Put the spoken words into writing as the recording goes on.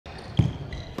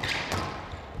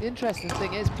The interesting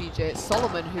thing is, PJ, it's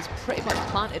Soliman who's pretty much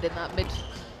planted in that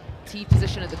mid-tee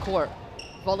position of the court,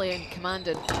 volleying,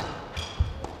 commanding.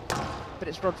 But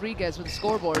it's Rodriguez with the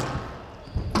scoreboard.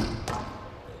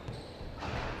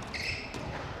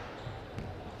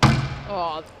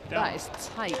 Oh, that is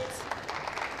tight.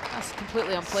 That's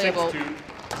completely unplayable. 6-2.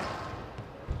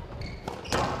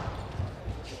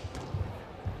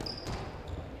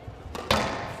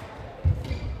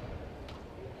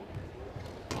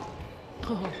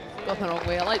 Oh, gone the wrong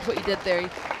way. I liked what he did there. He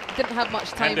didn't have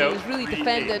much time. He was really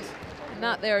defended. And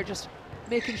that there, just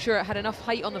making sure it had enough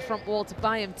height on the front wall to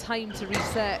buy him time to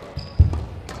reset.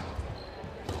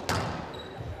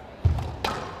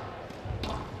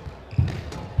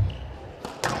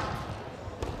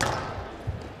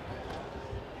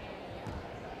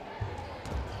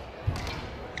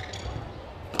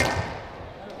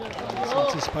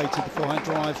 Anticipated the forehand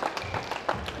drive.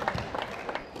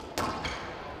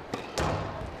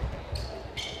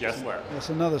 Yes, Larry. That's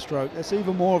another stroke. That's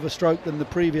even more of a stroke than the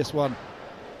previous one.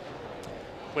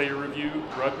 Player review,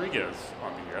 Rodriguez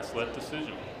on the yes-led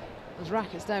decision. His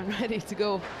racket's down, ready to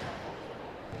go.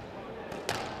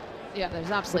 Yeah,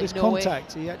 there's absolutely his no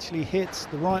contact, he actually hits,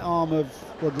 the right arm of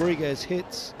Rodriguez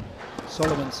hits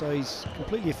Soliman, so he's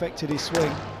completely affected his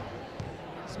swing.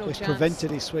 There's no prevented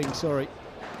his swing, sorry.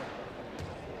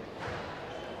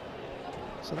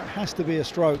 So that has to be a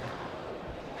stroke.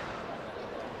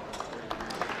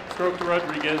 Stroke to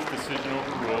Rodriguez, decision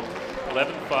overruled.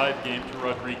 11-5 game to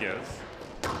Rodriguez.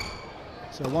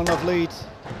 So 1-love lead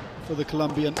for the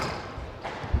Colombian.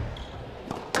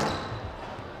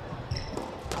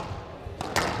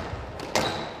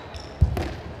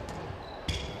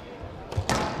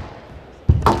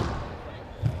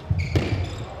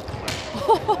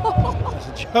 That's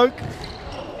a joke.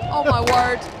 Oh my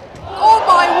word. Oh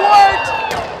my word.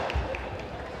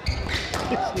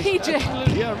 PJ.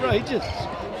 Absolutely outrageous.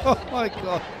 Oh my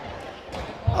God.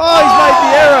 Oh, he's made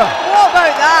the error. What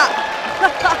about that?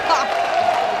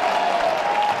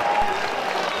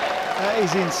 That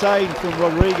is insane from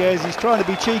Rodriguez. He's trying to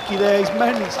be cheeky there. He's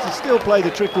managed to still play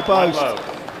the triple post.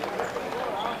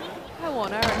 How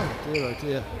on earth? Oh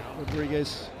dear.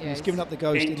 Rodriguez. Yeah, he's given up the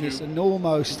ghost in this and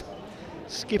almost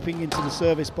skipping into the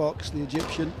service box, the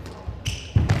Egyptian.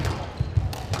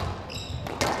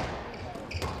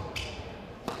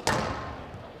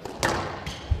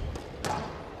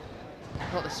 I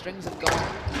thought the strings had gone.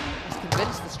 I was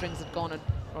convinced the strings had gone on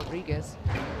Rodriguez.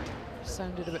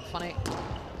 Sounded a bit funny.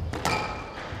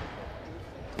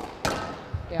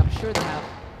 Yeah, I'm sure they have.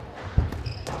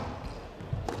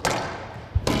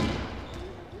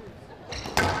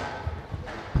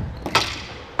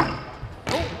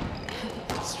 Oh!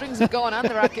 Strings have gone and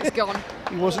the racket's gone.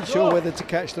 He wasn't sure whether to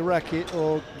catch the racket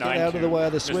or get out of the way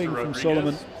of the swing from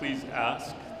Soliman. Please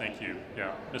ask. Thank you.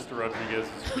 Yeah, Mr. Rodriguez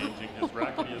is changing his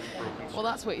racket. He has a broken swing. Well,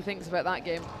 that's what he thinks about that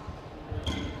game.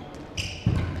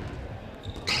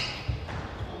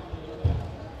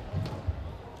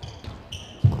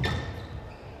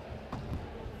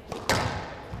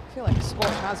 I feel like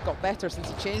squash has got better since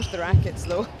he changed the rackets,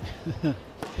 though.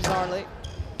 Bizarrely.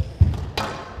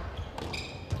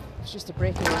 It's just a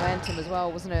break in momentum as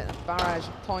well, wasn't it? A barrage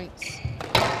of points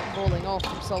rolling off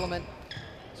from Soliman.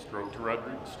 Stroke to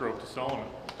Rodriguez, stroke to Soliman.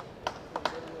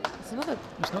 It's another.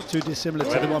 It's not too dissimilar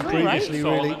to the one previously,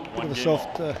 really. Bit of a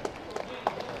soft,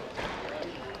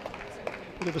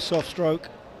 bit of a soft stroke.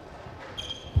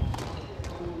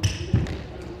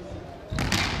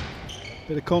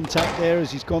 Bit of contact there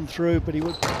as he's gone through, but he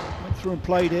went through and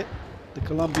played it. The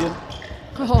Colombian.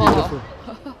 That's beautiful.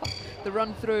 The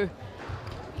run through.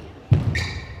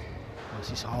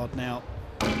 This is hard now.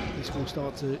 This will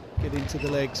start to get into the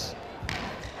legs.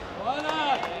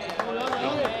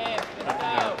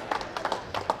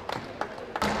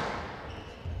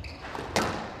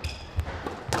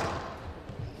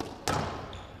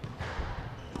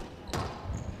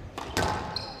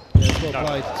 Well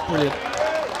played, it's brilliant.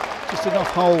 Just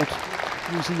enough hold,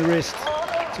 using the wrist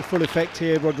to full effect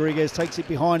here. Rodriguez takes it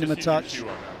behind him a touch.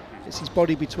 It's his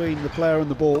body between the player and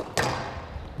the ball.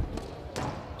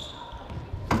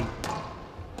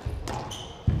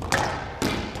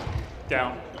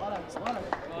 Down.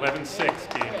 11-6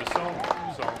 game to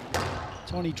Soliman.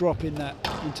 Tiny drop in that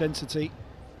intensity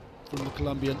from the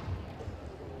Colombian.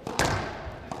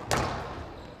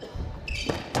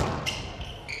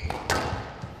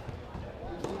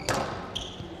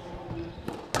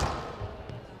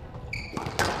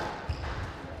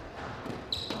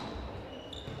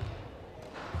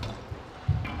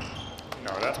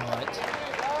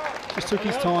 Just took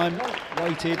his time,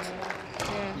 waited.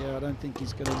 Yeah, I don't think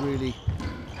he's going to really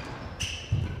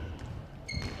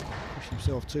push himself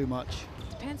himself too much.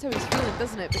 Depends how he's feeling,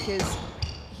 doesn't it? Because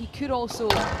he could also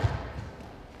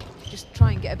just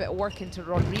try and get a bit of work into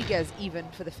Rodriguez even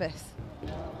for the 5th.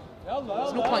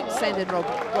 There's no point sending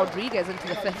Rodriguez into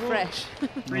the 5th fresh.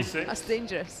 3-6. That's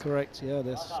dangerous. Correct, yeah, I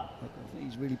think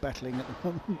he's really battling at the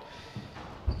moment.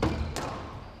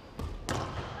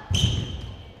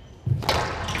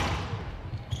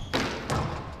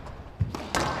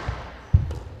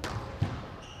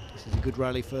 This is a good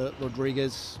rally for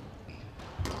Rodriguez.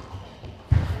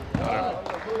 Oh,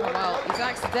 well, he's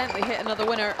accidentally hit another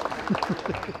winner.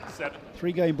 7.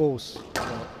 3 game balls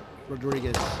for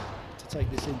Rodriguez to take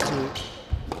this into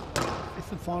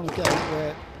 5th and final game,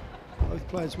 where both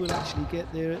players will actually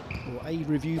get their or a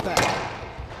review back.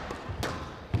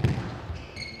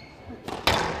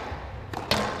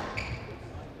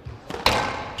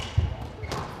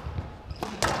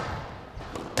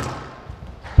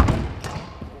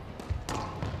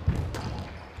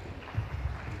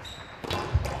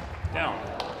 Down.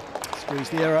 Squeeze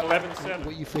the error. 11-7. What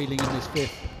are you feeling in this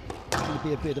 5th? Going to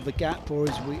be a bit of a gap, or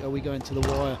are we going to the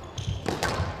wire?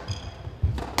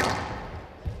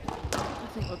 I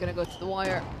think we're going to go to the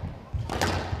wire.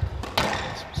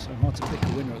 It's so hard to pick a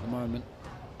winner at the moment.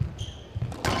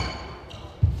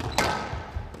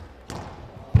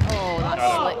 Oh, that's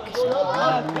slick.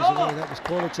 That was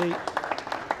quality.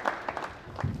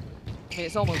 I mean,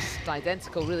 it's almost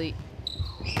identical, really.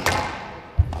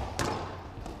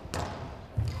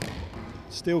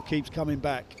 Still keeps coming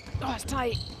back. Oh, it's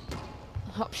tight.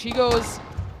 Up she goes.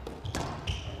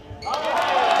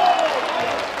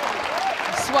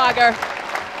 Swagger.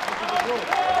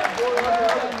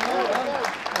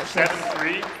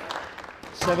 7-3.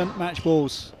 7 match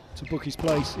balls to book his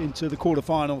place into the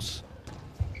quarterfinals.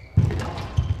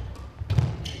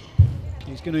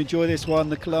 He's going to enjoy this one,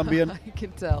 the Colombian. I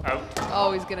can tell. Out.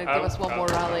 Oh, he's going to give us one more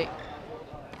rally.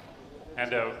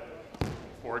 And out.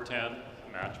 4-10.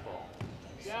 Match ball.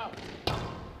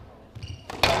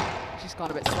 He's gone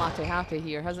a bit slatty happy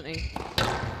here, hasn't he? Yeah,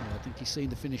 I think he's seen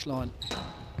the finish line.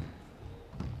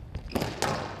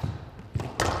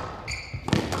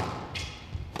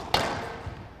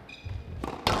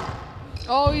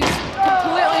 Oh, he's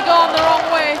completely gone the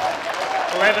wrong way.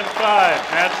 11-5.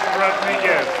 Match for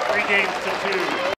Rodriguez. 3 games to 2.